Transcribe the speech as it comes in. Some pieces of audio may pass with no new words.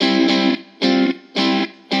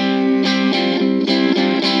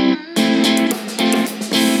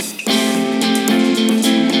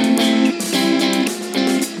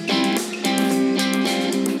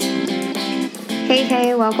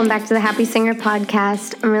welcome back to the Happy Singer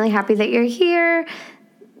podcast. I'm really happy that you're here.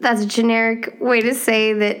 That's a generic way to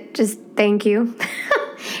say that, just thank you.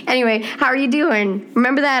 Anyway, how are you doing?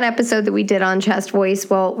 Remember that episode that we did on chest voice?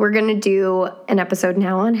 Well, we're going to do an episode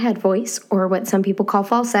now on head voice, or what some people call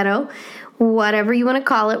falsetto. Whatever you want to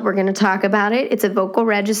call it, we're going to talk about it. It's a vocal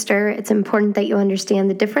register. It's important that you understand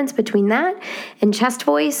the difference between that and chest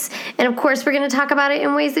voice. And of course, we're going to talk about it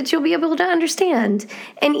in ways that you'll be able to understand.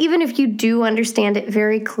 And even if you do understand it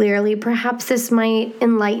very clearly, perhaps this might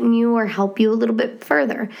enlighten you or help you a little bit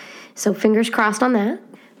further. So fingers crossed on that.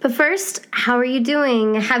 But first, how are you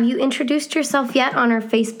doing? Have you introduced yourself yet on our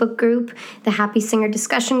Facebook group, the Happy Singer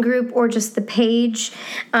discussion group, or just the page?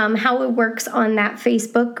 How it works on that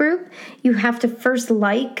Facebook group, you have to first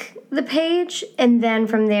like the page, and then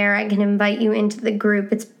from there I can invite you into the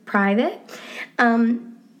group. It's private.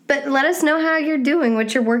 But let us know how you're doing,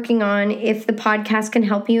 what you're working on. If the podcast can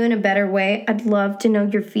help you in a better way, I'd love to know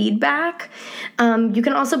your feedback. You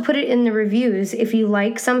can also put it in the reviews. If you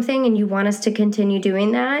like something and you want us to continue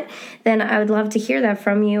doing that, then I would love to hear that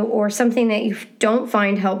from you. Or something that you don't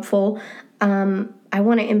find helpful, I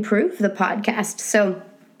want to improve the podcast. So,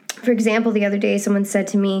 for example, the other day someone said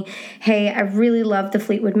to me, hey, I really love the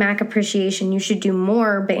Fleetwood Mac appreciation. You should do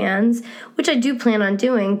more bands, which I do plan on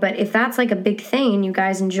doing. But if that's like a big thing and you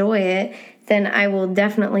guys enjoy it, then I will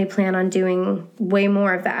definitely plan on doing way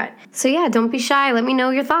more of that. So yeah, don't be shy. Let me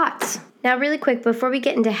know your thoughts. Now, really quick, before we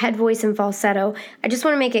get into head voice and falsetto, I just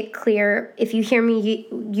want to make it clear, if you hear me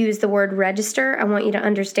use the word register, I want you to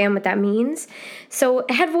understand what that means. So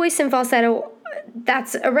head voice and falsetto,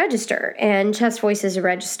 that's a register, and chest voice is a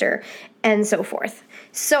register, and so forth.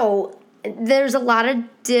 So there's a lot of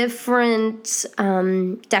different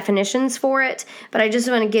definitions for it, but I just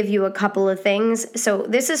want to give you a couple of things. So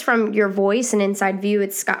this is from Your Voice, an Inside View.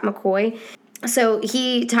 It's Scott McCoy. So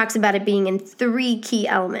he talks about it being in 3 key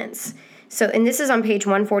elements. So, and this is on page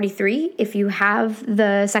 143, if you have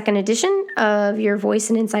the second edition of Your Voice,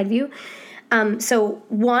 an Inside View. So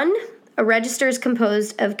 1, a register is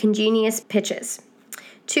composed of congenious pitches.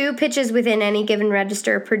 2, pitches within any given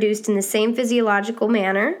register are produced in the same physiological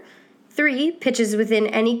manner. 3, pitches within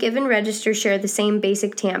any given register share the same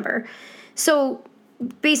basic timbre. So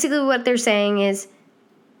basically what they're saying is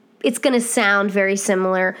it's going to sound very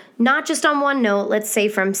similar, not just on one note, let's say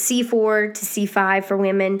from C4 to C5 for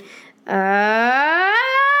women. That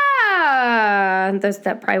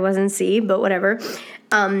probably wasn't C, but whatever.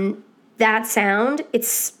 That sound,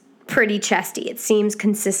 it's pretty chesty. It seems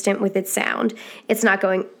consistent with its sound. It's not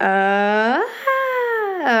going, that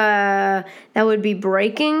would be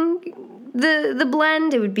breaking the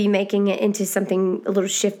blend. It would be making it into something a little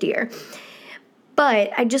shiftier.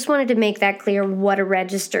 But I just wanted to make that clear what a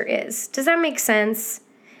register is. Does that make sense?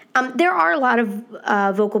 There are a lot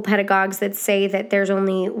of vocal pedagogues that say that there's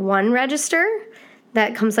only one register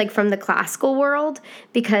that comes like from the classical world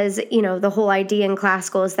because, you know, the whole idea in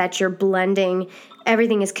classical is that you're blending,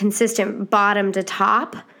 everything is consistent bottom to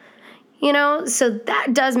top, you know, so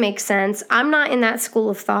that does make sense. I'm not in that school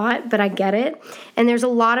of thought, but I get it. And there's a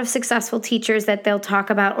lot of successful teachers that they'll talk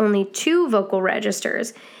about only 2 vocal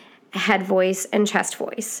registers, head voice and chest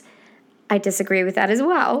voice. I disagree with that as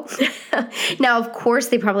well. Now, of course,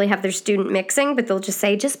 they probably have their student mixing, but they'll just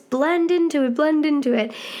say, just blend into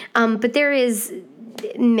it. But there is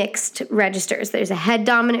mixed registers. There's a head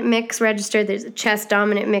dominant mix register. There's a chest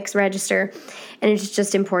dominant mix register. And it's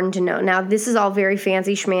just important to know. Now, this is all very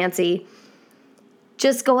fancy schmancy.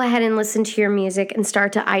 Just go ahead and listen to your music and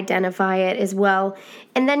start to identify it as well.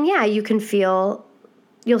 And then, yeah, you can feel,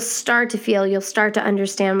 you'll start to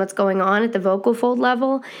understand what's going on at the vocal fold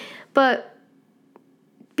level. But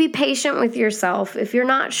be patient with yourself. If you're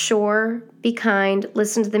not sure, be kind,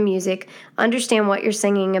 listen to the music, understand what you're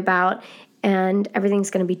singing about, and everything's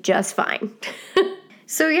going to be just fine.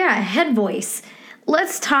 So yeah, head voice.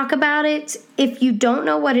 Let's talk about it. If you don't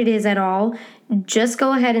know what it is at all, just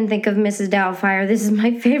go ahead and think of Mrs. Doubtfire. This is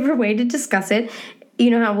my favorite way to discuss it.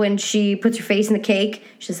 You know how when she puts her face in the cake,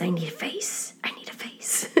 she says, I need a face.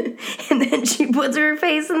 And then she puts her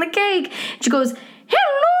face in the cake. She goes,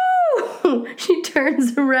 hello! She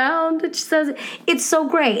turns around and she says, it's so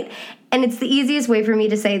great. And it's the easiest way for me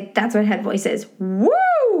to say that's what head voice is.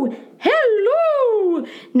 Woo! Hello!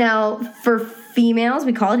 Now, for females,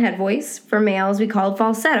 we call it head voice. For males, we call it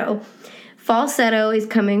falsetto. Falsetto is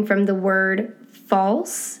coming from the word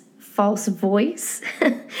false voice,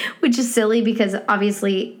 which is silly because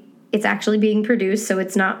obviously it's actually being produced, so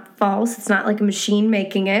it's not false. It's not like a machine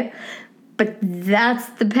making it. But that's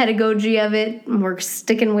the pedagogy of it. We're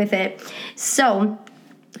sticking with it. So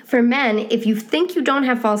For men, if you think you don't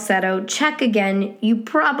have falsetto, check again. You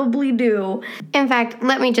probably do. In fact,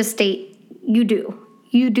 let me just state, you do.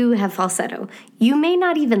 You do have falsetto. You may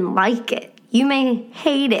not even like it. You may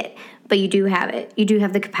hate it, but you do have it. You do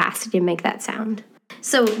have the capacity to make that sound.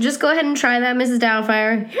 So just go ahead and try that, Mrs.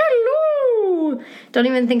 Doubtfire. Hello! Don't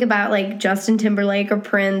even think about like Justin Timberlake or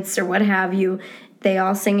Prince or what have you. They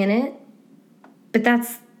all sing in it. But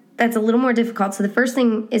that's a little more difficult. So the first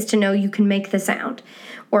thing is to know you can make the sound.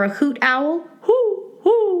 Or a hoot owl. Hoo,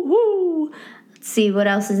 hoo, hoo. Let's see, what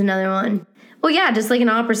else is another one? Oh yeah, just like an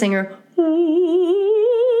opera singer.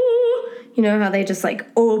 You know how they just like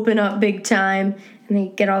open up big time and they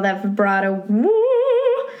get all that vibrato.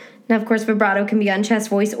 Now, of course, vibrato can be on chest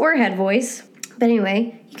voice or head voice. But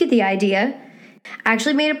anyway, you get the idea. I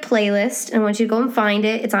actually made a playlist, and I want you to go and find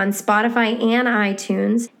it. It's on Spotify and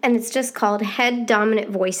iTunes, and it's just called Head Dominant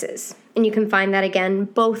Voices. And you can find that, again,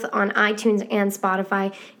 both on iTunes and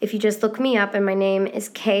Spotify. If you just look me up, and my name is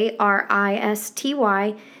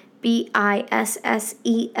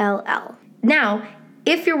KRISTYBISSELL. Now,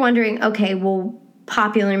 if you're wondering, okay, well,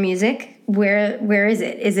 popular music, where is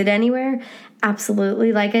it? Is it anywhere?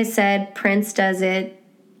 Absolutely. Like I said, Prince does it,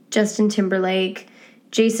 Justin Timberlake,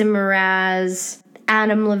 Jason Mraz,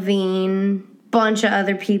 Adam Levine, bunch of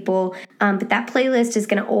other people. But that playlist is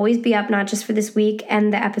going to always be up, not just for this week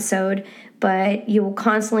and the episode, but you will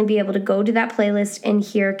constantly be able to go to that playlist and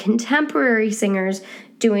hear contemporary singers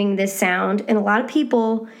doing this sound. And a lot of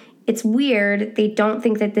people, it's weird, they don't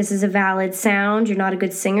think that this is a valid sound. You're not a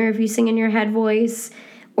good singer if you sing in your head voice,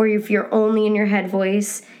 or if you're only in your head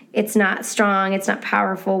voice. It's not strong, it's not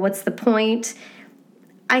powerful. What's the point?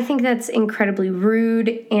 I think that's incredibly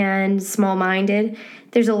rude and small-minded.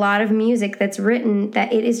 There's a lot of music that's written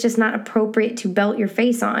that it is just not appropriate to belt your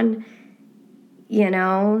face on, you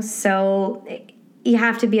know? So you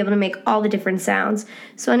have to be able to make all the different sounds.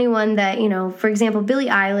 So anyone that, you know, for example, Billie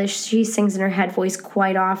Eilish, she sings in her head voice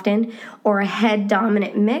quite often, or a head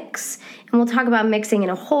dominant mix. And we'll talk about mixing in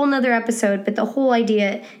a whole nother episode, but the whole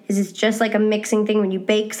idea is it's just like a mixing thing. When you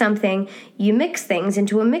bake something, you mix things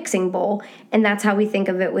into a mixing bowl. And that's how we think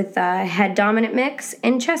of it with head dominant mix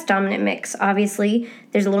and chest dominant mix. Obviously,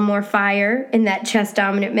 there's a little more fire in that chest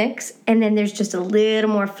dominant mix. And then there's just a little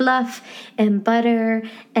more fluff and butter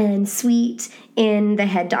and sweet in the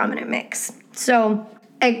head dominant mix. So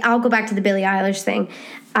I'll go back to the Billie Eilish thing.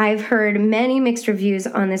 I've heard many mixed reviews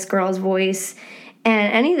on this girl's voice.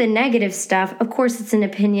 And any of the negative stuff, of course, it's an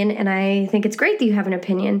opinion, and I think it's great that you have an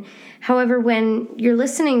opinion. However, when you're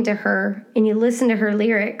listening to her and you listen to her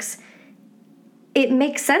lyrics, it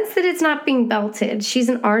makes sense that it's not being belted. She's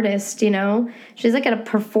an artist, you know? She's like a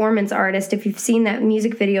performance artist. If you've seen that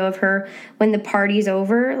music video of her when the party's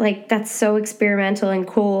over, like, that's so experimental and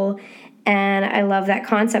cool. And I love that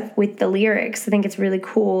concept with the lyrics. I think it's really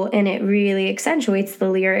cool, and it really accentuates the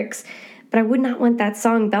lyrics. But I would not want that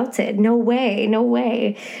song belted. No way, no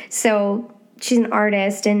way. So she's an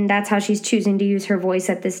artist, and that's how she's choosing to use her voice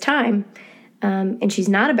at this time. And she's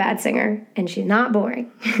not a bad singer, and she's not boring,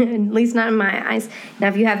 at least not in my eyes. Now,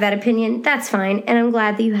 if you have that opinion, that's fine, and I'm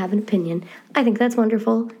glad that you have an opinion. I think that's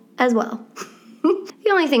wonderful as well.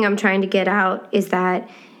 The only thing I'm trying to get out is that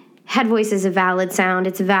head voice is a valid sound.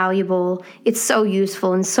 It's valuable. It's so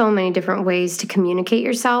useful in so many different ways to communicate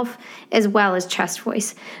yourself, as well as chest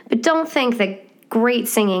voice. But don't think that great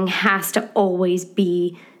singing has to always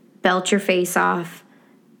be belt your face off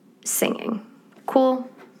singing. Cool?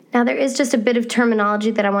 Now, there is just a bit of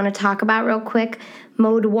terminology that I want to talk about real quick.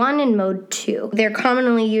 Mode 1 and Mode 2. They're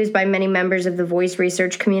commonly used by many members of the voice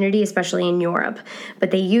research community, especially in Europe.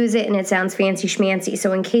 But they use it and it sounds fancy schmancy.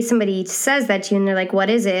 So in case somebody says that to you and they're like, what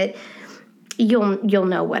is it? You'll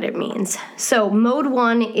know what it means. So Mode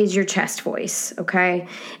 1 is your chest voice, okay?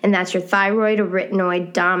 And that's your thyroid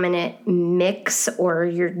arytenoid dominant mix, or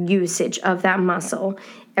your usage of that muscle.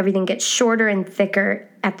 Everything gets shorter and thicker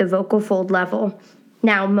at the vocal fold level.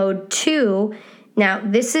 Now, Mode 2, now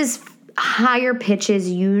this is higher pitches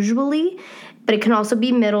usually, but it can also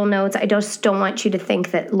be middle notes. I just don't want you to think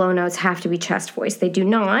that low notes have to be chest voice. They do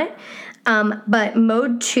not. But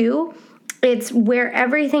Mode 2, it's where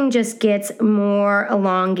everything just gets more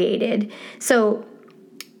elongated. So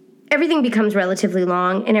everything becomes relatively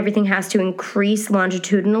long, and everything has to increase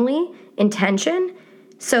longitudinally in tension.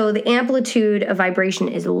 So the amplitude of vibration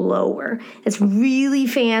is lower. It's really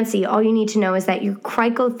fancy. All you need to know is that your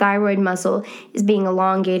cricothyroid muscle is being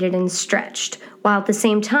elongated and stretched, while at the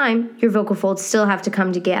same time, your vocal folds still have to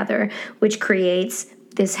come together, which creates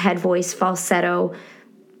this head voice, falsetto,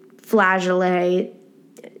 flageolet,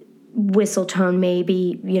 whistle tone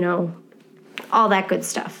maybe, you know, all that good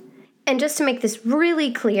stuff. And just to make this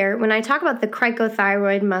really clear, when I talk about the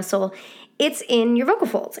cricothyroid muscle, it's in your vocal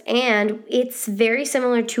folds, and it's very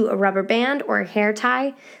similar to a rubber band or a hair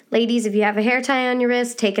tie. Ladies, if you have a hair tie on your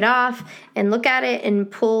wrist, take it off and look at it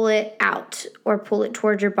and pull it out or pull it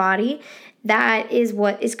towards your body. That is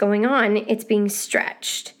what is going on. It's being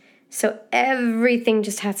stretched. So everything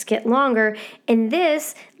just has to get longer, and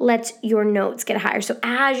this lets your notes get higher. So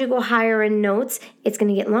as you go higher in notes, it's going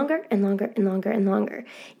to get longer and longer and longer and longer.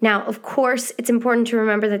 Now, of course, it's important to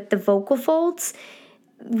remember that the vocal folds,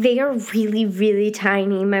 they are really, really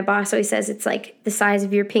tiny. My boss always says it's like the size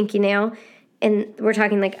of your pinky nail, and we're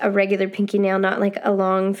talking like a regular pinky nail, not like a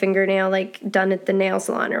long fingernail like done at the nail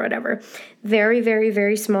salon or whatever. Very, very,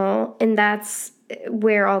 very small, and that's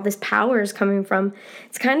where all this power is coming from.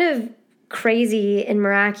 It's kind of crazy and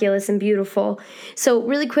miraculous and beautiful. So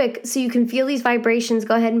really quick, so you can feel these vibrations,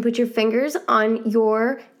 go ahead and put your fingers on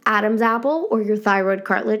your Adam's apple or your thyroid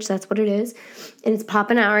cartilage. That's what it is. And it's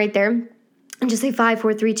popping out right there. And just say 5,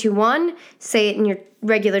 4, 3, 2, 1. Say it in your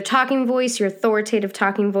regular talking voice, your authoritative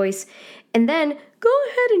talking voice. And then go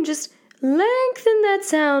ahead and just lengthen that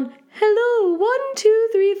sound. Hello, 1, 2,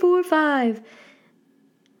 3, 4, 5.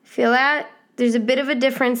 Feel that? There's a bit of a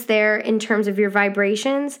difference there in terms of your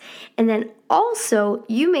vibrations. And then also,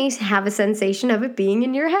 you may have a sensation of it being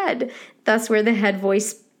in your head. That's where the head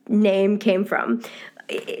voice name came from.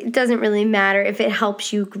 It doesn't really matter if it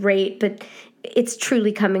helps you, great, but it's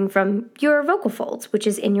truly coming from your vocal folds, which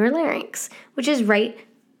is in your larynx, which is right.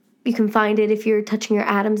 You can find it if you're touching your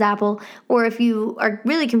Adam's apple, or if you are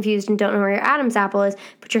really confused and don't know where your Adam's apple is,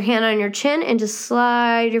 put your hand on your chin and just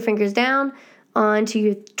slide your fingers down onto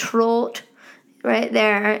your throat right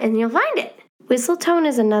there, and you'll find it. Whistle tone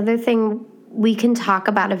is another thing we can talk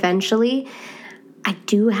about eventually. I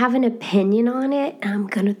do have an opinion on it, and I'm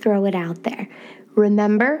going to throw it out there.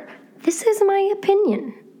 Remember, this is my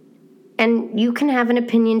opinion. And you can have an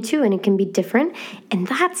opinion too, and it can be different, and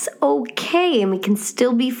that's okay, and we can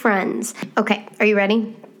still be friends. Okay, are you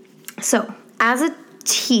ready? So, as a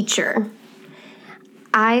teacher,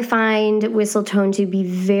 I find whistle tone to be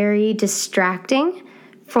very distracting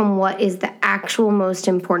from what is the actual most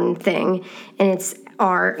important thing, and it's,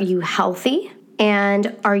 are you healthy,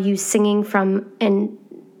 and are you singing from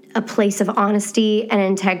a place of honesty and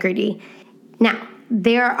integrity? Now,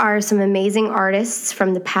 there are some amazing artists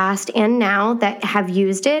from the past and now that have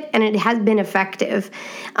used it, and it has been effective.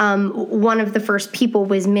 One of the first people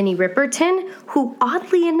was Minnie Riperton, who,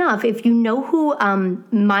 oddly enough, if you know who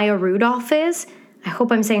Maya Rudolph is, I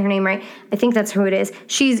hope I'm saying her name right. I think that's who it is.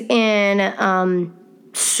 She's in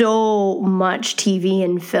so much TV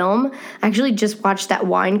and film. I actually just watched that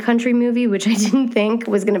Wine Country movie, which I didn't think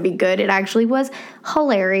was going to be good. It actually was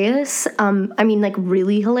hilarious. I mean, like,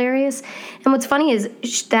 really hilarious. And what's funny is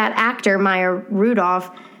that actor, Maya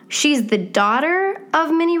Rudolph, she's the daughter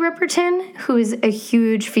of Minnie Riperton, who is a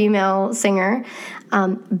huge female singer.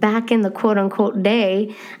 Back in the quote-unquote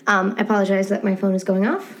day, I apologize that my phone is going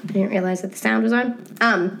off. I didn't realize that the sound was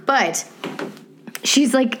on. But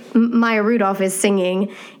she's like, Maya Rudolph is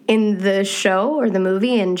singing in the show or the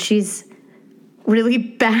movie, and she's really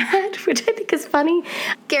bad, which I think is funny.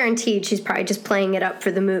 Guaranteed she's probably just playing it up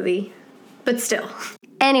for the movie, but still.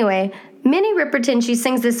 Anyway, Minnie Riperton, she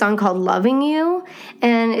sings this song called Loving You,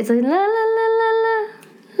 and it's like, la, la, la, la,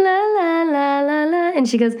 la, la, la, la, la, la, and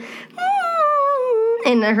she goes,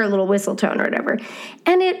 in her little whistle tone or whatever.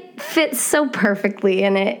 And it fits so perfectly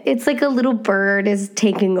in it. It's like a little bird is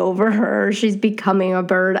taking over her. She's becoming a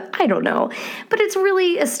bird. I don't know. But it's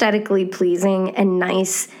really aesthetically pleasing and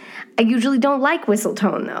nice. I usually don't like whistle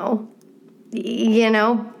tone, though. You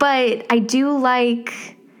know? But I do like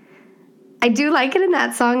it in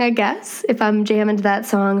that song, I guess, if I'm jamming to that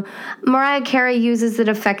song. Mariah Carey uses it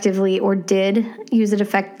effectively, or did use it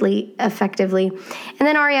effectively. And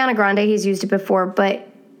then Ariana Grande has used it before, but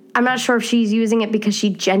I'm not sure if she's using it because she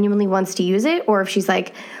genuinely wants to use it, or if she's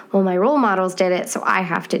like, well, my role models did it, so I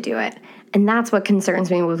have to do it. And that's what concerns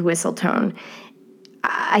me with whistle tone.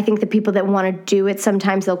 I think the people that want to do it,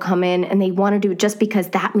 sometimes they'll come in and they want to do it just because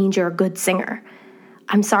that means you're a good singer.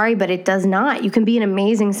 I'm sorry, but it does not. You can be an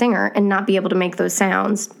amazing singer and not be able to make those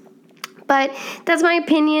sounds. But that's my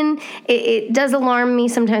opinion. It does alarm me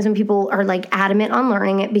sometimes when people are like adamant on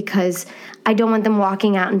learning it, because I don't want them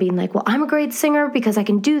walking out and being like, well, I'm a great singer because I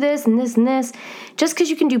can do this and this and this. Just because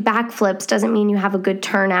you can do backflips doesn't mean you have a good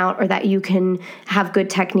turnout or that you can have good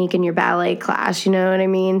technique in your ballet class. You know what I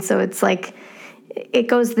mean? So it's like, it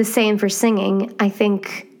goes the same for singing. I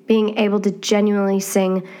think being able to genuinely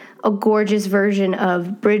sing a gorgeous version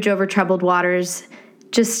of Bridge Over Troubled Waters,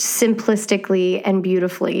 just simplistically and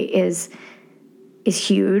beautifully, is is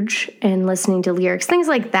huge, and listening to lyrics, things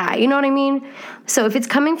like that. You know what I mean? So if it's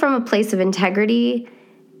coming from a place of integrity,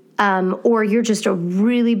 or you're just a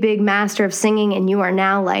really big master of singing and you are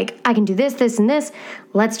now like, I can do this, this, and this,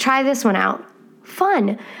 let's try this one out.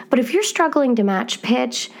 Fun. But if you're struggling to match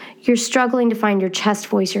pitch, you're struggling to find your chest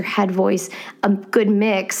voice, your head voice, a good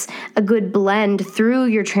mix, a good blend through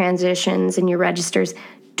your transitions and your registers,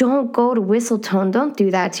 don't go to whistle tone. Don't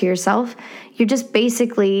do that to yourself. You're just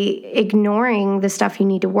basically ignoring the stuff you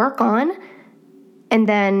need to work on and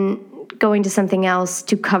then going to something else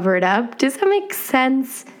to cover it up. Does that make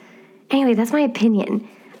sense? Anyway, that's my opinion.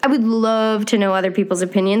 I would love to know other people's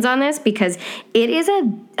opinions on this because it is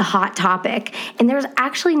a hot topic. And there's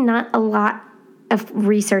actually not a lot of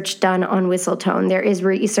research done on whistle tone. There is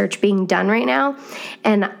research being done right now.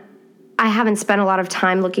 And I haven't spent a lot of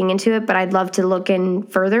time looking into it, but I'd love to look in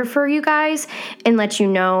further for you guys and let you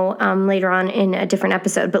know later on in a different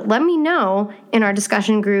episode. But let me know in our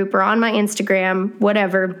discussion group or on my Instagram,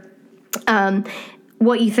 whatever,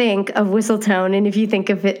 what you think of whistle tone, and if you think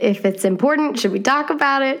if it's important, should we talk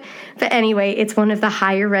about it? But anyway, it's one of the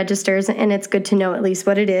higher registers, and it's good to know at least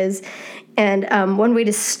what it is. And one way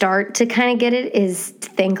to start to kind of get it is to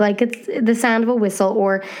think like it's the sound of a whistle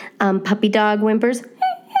or puppy dog whimpers.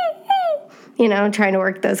 Trying to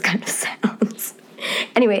work those kind of sounds.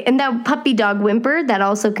 Anyway, and that puppy dog whimper, that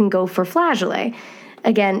also can go for flageolet.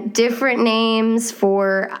 Again, different names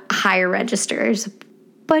for higher registers.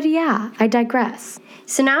 But yeah, I digress.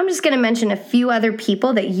 So now I'm just going to mention a few other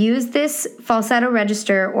people that use this falsetto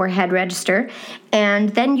register or head register, and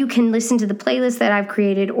then you can listen to the playlist that I've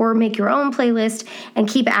created or make your own playlist and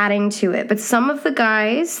keep adding to it. But some of the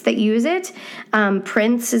guys that use it,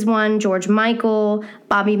 Prince is one, George Michael,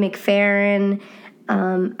 Bobby McFerrin,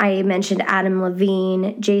 I mentioned Adam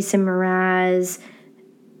Levine, Jason Mraz,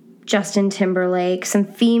 Justin Timberlake. Some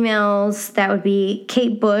females, that would be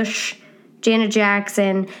Kate Bush, Janet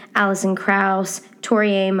Jackson, Alison Krauss,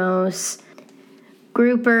 Tori Amos.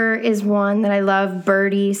 Grouper is one that I love.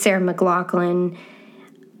 Birdie, Sarah McLachlan,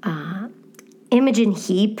 Imogen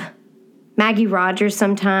Heap, Maggie Rogers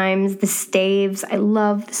sometimes, the Staves. I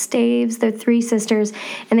love the Staves. They're three sisters,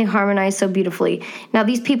 and they harmonize so beautifully. Now,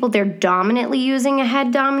 these people, they're dominantly using a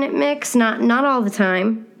head-dominant mix. Not all the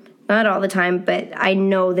time. Not all the time, but I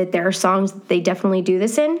know that there are songs that they definitely do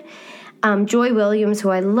this in. Joy Williams, who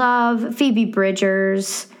I love, Phoebe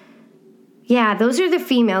Bridgers. Yeah, those are the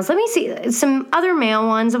females. Let me see some other male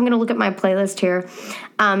ones. I'm going to look at my playlist here.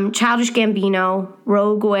 Childish Gambino,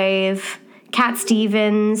 Rogue Wave, Cat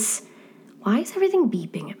Stevens. Why is everything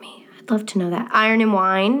beeping at me? I'd love to know that. Iron and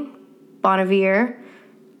Wine, Bon Iver.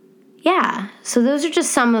 Yeah, so those are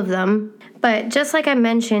just some of them. But just like I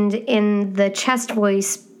mentioned in the chest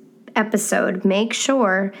voice episode, make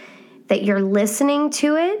sure that you're listening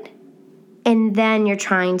to it and then you're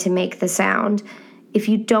trying to make the sound. If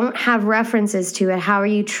you don't have references to it, how are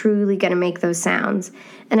you truly going to make those sounds?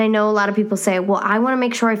 And I know a lot of people say, well, I want to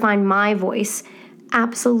make sure I find my voice.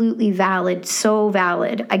 Absolutely valid, so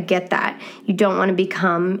valid. I get that. You don't want to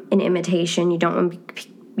become an imitation. You don't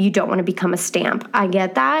want to become a stamp. I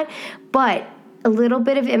get that. But a little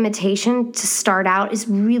bit of imitation to start out is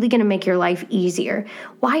really going to make your life easier.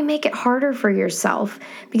 Why make it harder for yourself?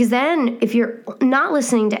 Because then if you're not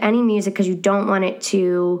listening to any music because you don't want it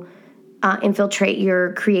to infiltrate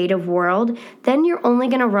your creative world, then you're only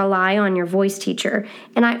going to rely on your voice teacher.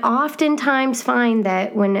 And I oftentimes find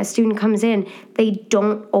that when a student comes in, they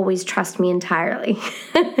don't always trust me entirely.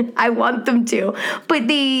 I want them to. But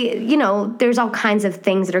there's all kinds of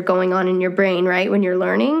things that are going on in your brain, right, when you're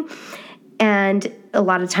learning. And a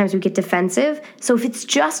lot of times we get defensive. So if it's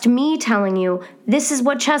just me telling you, this is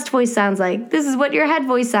what chest voice sounds like, this is what your head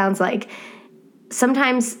voice sounds like,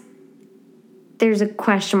 sometimes there's a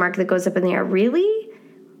question mark that goes up in the air. Really?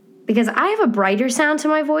 Because I have a brighter sound to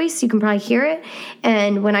my voice. You can probably hear it.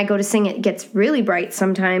 And when I go to sing, it gets really bright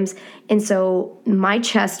sometimes. And so my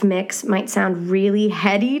chest mix might sound really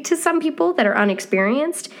heady to some people that are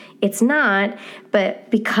unexperienced. It's not. But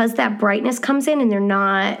because that brightness comes in and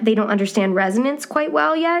they don't understand resonance quite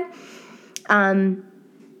well yet,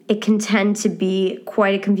 it can tend to be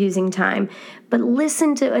quite a confusing time. But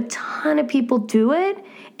listen to a ton of people do it,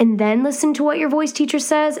 and then listen to what your voice teacher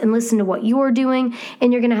says and listen to what you're doing,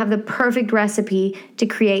 and you're going to have the perfect recipe to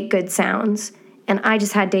create good sounds. And I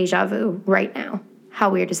just had deja vu right now. How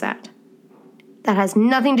weird is that? That has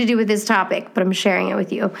nothing to do with this topic, but I'm sharing it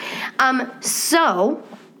with you. So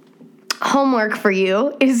homework for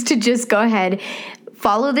you is to just go ahead,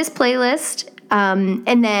 follow this playlist,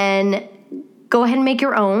 and then go ahead and make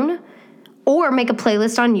your own, or make a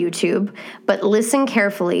playlist on YouTube, but listen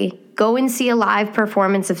carefully. Go and see a live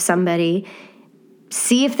performance of somebody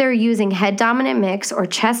see if they're using head dominant mix or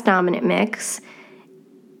chest dominant mix,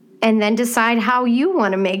 and then decide how you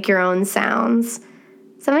want to make your own sounds.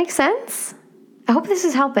 Does that make sense? I hope this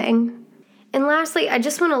is helping. And lastly, I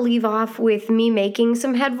just want to leave off with me making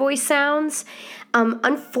some head voice sounds.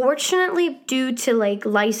 Unfortunately, due to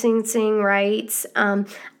licensing rights,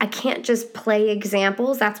 I can't just play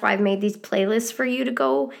examples. That's why I've made these playlists for you to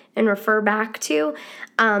go and refer back to.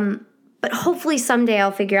 But hopefully someday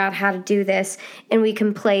I'll figure out how to do this and we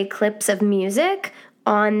can play clips of music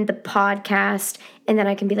on the podcast, and then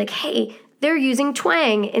I can be like, hey, they're using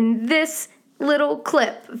twang in this little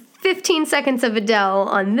clip, 15 seconds of Adele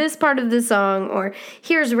on this part of the song, or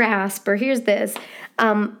here's rasp, or here's this.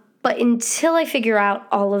 But until I figure out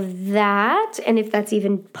all of that, and if that's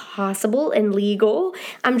even possible and legal,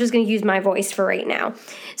 I'm just going to use my voice for right now.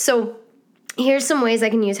 So here's some ways I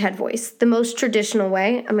can use head voice. The most traditional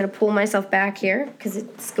way, I'm going to pull myself back here because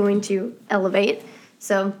it's going to elevate.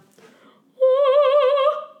 So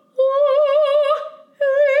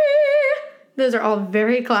those are all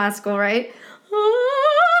very classical, right?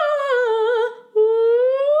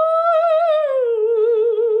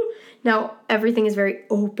 Now, everything is very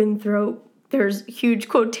open throat. There's huge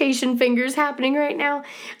quotation fingers happening right now.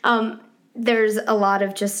 There's a lot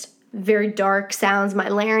of just very dark sounds. My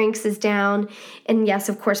larynx is down. And yes,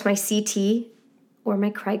 of course, my CT or my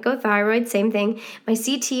cricothyroid, same thing. My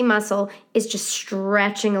CT muscle is just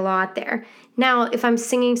stretching a lot there. Now, if I'm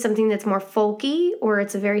singing something that's more folky or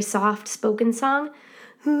it's a very soft spoken song,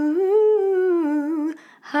 ooh,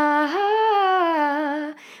 ha,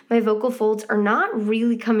 ha, my vocal folds are not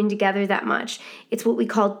really coming together that much. It's what we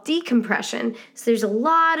call decompression. So there's a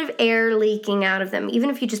lot of air leaking out of them. Even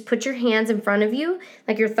if you just put your hands in front of you,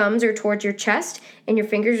 like your thumbs are towards your chest and your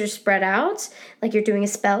fingers are spread out, like you're doing a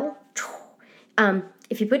spell.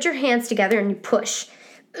 If you put your hands together and you push,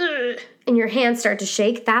 and your hands start to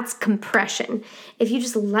shake, that's compression. If you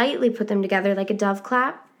just lightly put them together like a dove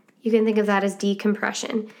clap, you can think of that as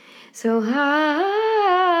decompression. So,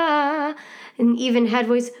 and even head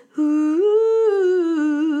voice,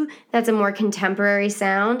 ooh, that's a more contemporary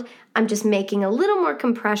sound. I'm just making a little more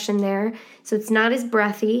compression there, so it's not as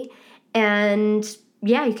breathy, and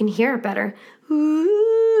yeah, you can hear it better.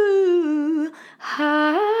 Ooh,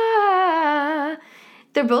 ha.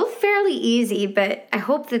 They're both fairly easy, but I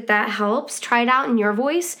hope that helps. Try it out in your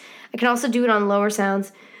voice. I can also do it on lower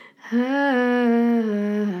sounds. I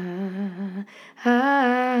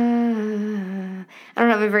don't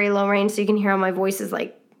have a very low range, so you can hear how my voice is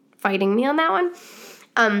fighting me on that one.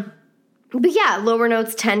 But yeah, lower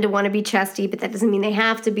notes tend to want to be chesty, but that doesn't mean they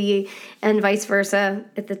have to be, and vice versa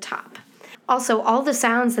at the top. Also, all the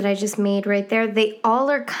sounds that I just made right there, they all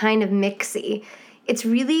are kind of mixy. It's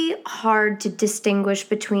really hard to distinguish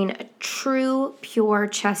between a true, pure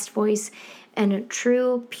chest voice and a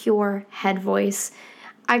true, pure head voice.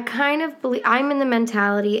 I kind of believe, I'm in the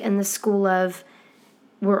mentality and the school of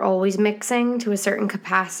we're always mixing to a certain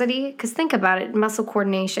capacity. Because think about it, muscle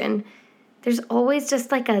coordination, there's always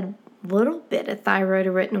just a little bit of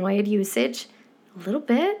thyroid usage, a little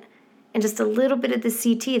bit, and just a little bit of the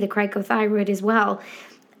CT, the cricothyroid as well.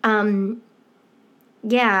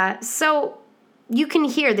 Yeah, so you can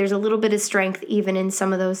hear there's a little bit of strength even in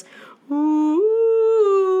some of those. Ooh,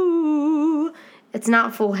 it's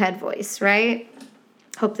not full head voice, right?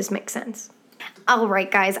 Hope this makes sense. All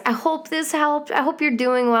right, guys, I hope this helped. I hope you're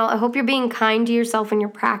doing well. I hope you're being kind to yourself when you're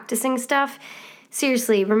practicing stuff.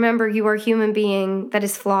 Seriously, remember you are a human being that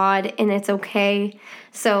is flawed, and it's okay.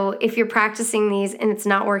 So if you're practicing these and it's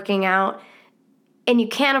not working out, and you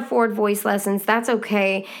can't afford voice lessons, that's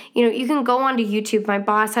okay. You can go onto YouTube. My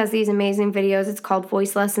boss has these amazing videos. It's called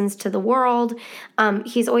Voice Lessons to the World.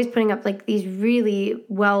 He's always putting up these really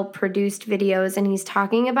well-produced videos, and he's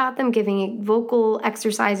talking about them, giving vocal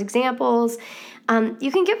exercise examples.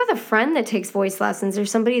 You can get with a friend that takes voice lessons or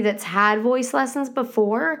somebody that's had voice lessons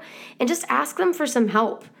before and just ask them for some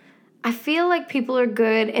help. I feel like people are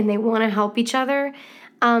good and they want to help each other.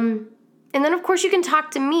 And then, of course, you can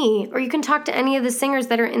talk to me or you can talk to any of the singers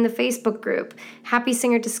that are in the Facebook group, Happy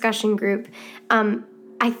Singer Discussion Group.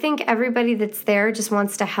 I think everybody that's there just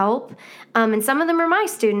wants to help. And some of them are my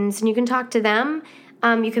students, and you can talk to them.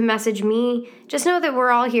 You can message me. Just know that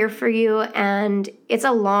we're all here for you, and it's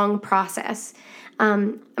a long process.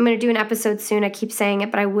 I'm going to do an episode soon. I keep saying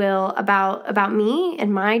it, but I will, about me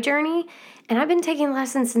and my journey. And I've been taking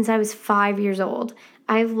lessons since I was 5 years old.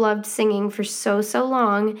 I've loved singing for so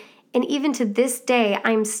long. And even to this day,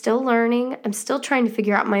 I'm still learning. I'm still trying to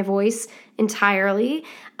figure out my voice entirely.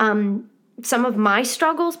 Some of my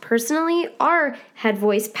struggles personally are head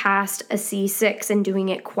voice past a C6 and doing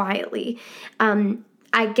it quietly.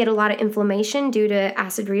 I get a lot of inflammation due to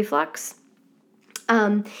acid reflux.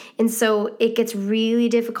 And so it gets really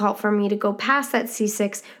difficult for me to go past that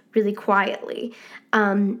C6 really quietly.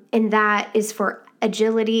 And that is for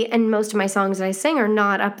agility. And most of my songs that I sing are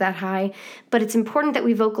not up that high, but it's important that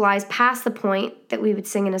we vocalize past the point that we would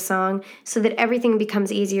sing in a song so that everything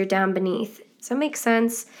becomes easier down beneath. Does that make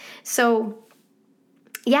sense? So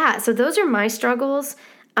yeah, so those are my struggles.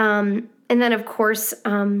 And then of course,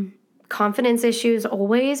 confidence issues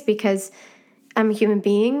always, because I'm a human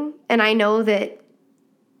being and I know that,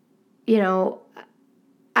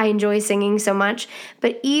 I enjoy singing so much,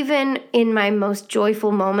 but even in my most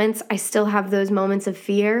joyful moments, I still have those moments of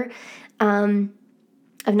fear, of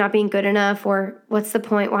not being good enough, or what's the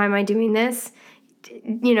point? Why am I doing this?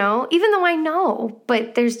 Even though I know,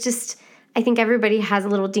 but there's just, I think everybody has a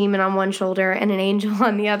little demon on one shoulder and an angel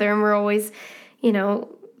on the other, and we're always,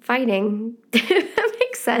 fighting. That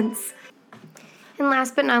makes sense. And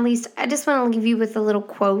last but not least, I just want to leave you with a little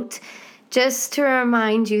quote, just to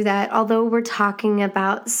remind you that although we're talking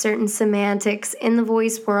about certain semantics in the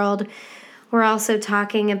voice world, we're also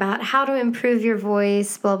talking about how to improve your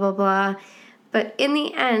voice, blah, blah, blah. But in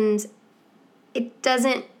the end, it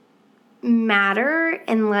doesn't matter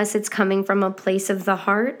unless it's coming from a place of the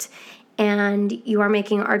heart and you are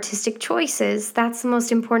making artistic choices. That's the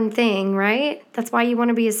most important thing, right? That's why you want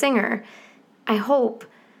to be a singer. I hope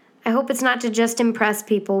it's not to just impress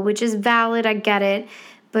people, which is valid, I get it,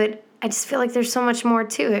 but I just feel like there's so much more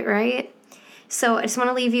to it, right? So I just want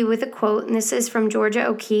to leave you with a quote, and this is from Georgia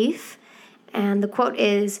O'Keeffe, and the quote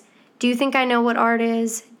is, "Do you think I know what art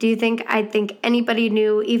is? Do you think I'd think anybody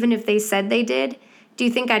knew even if they said they did? Do you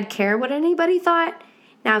think I'd care what anybody thought?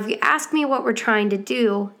 Now, if you ask me what we're trying to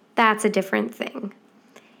do, that's a different thing."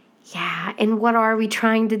 Yeah, and what are we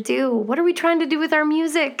trying to do? What are we trying to do with our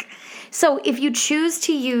music? So if you choose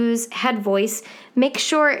to use head voice, make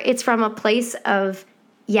sure it's from a place of,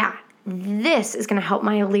 this is going to help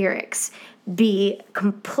my lyrics be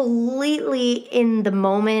completely in the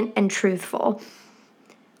moment and truthful.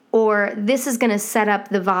 Or this is going to set up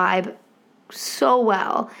the vibe so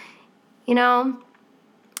well.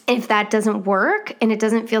 If that doesn't work and it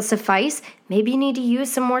doesn't feel suffice, maybe you need to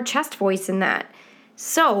use some more chest voice in that.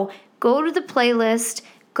 So go to the playlist,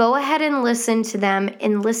 go ahead and listen to them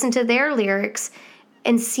and listen to their lyrics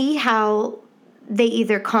and see how they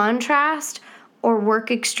either contrast or work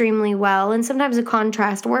extremely well. And sometimes a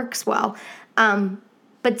contrast works well.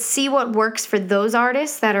 But see what works for those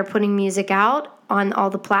artists that are putting music out on all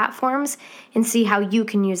the platforms and see how you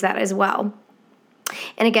can use that as well.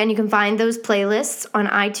 And again, you can find those playlists on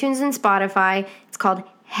iTunes and Spotify. It's called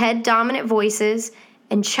Head Dominant Voices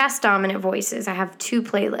and Chest Dominant Voices. I have 2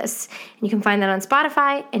 playlists. And you can find that on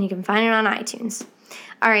Spotify and you can find it on iTunes.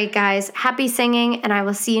 All right, guys, happy singing, and I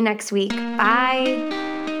will see you next week. Bye.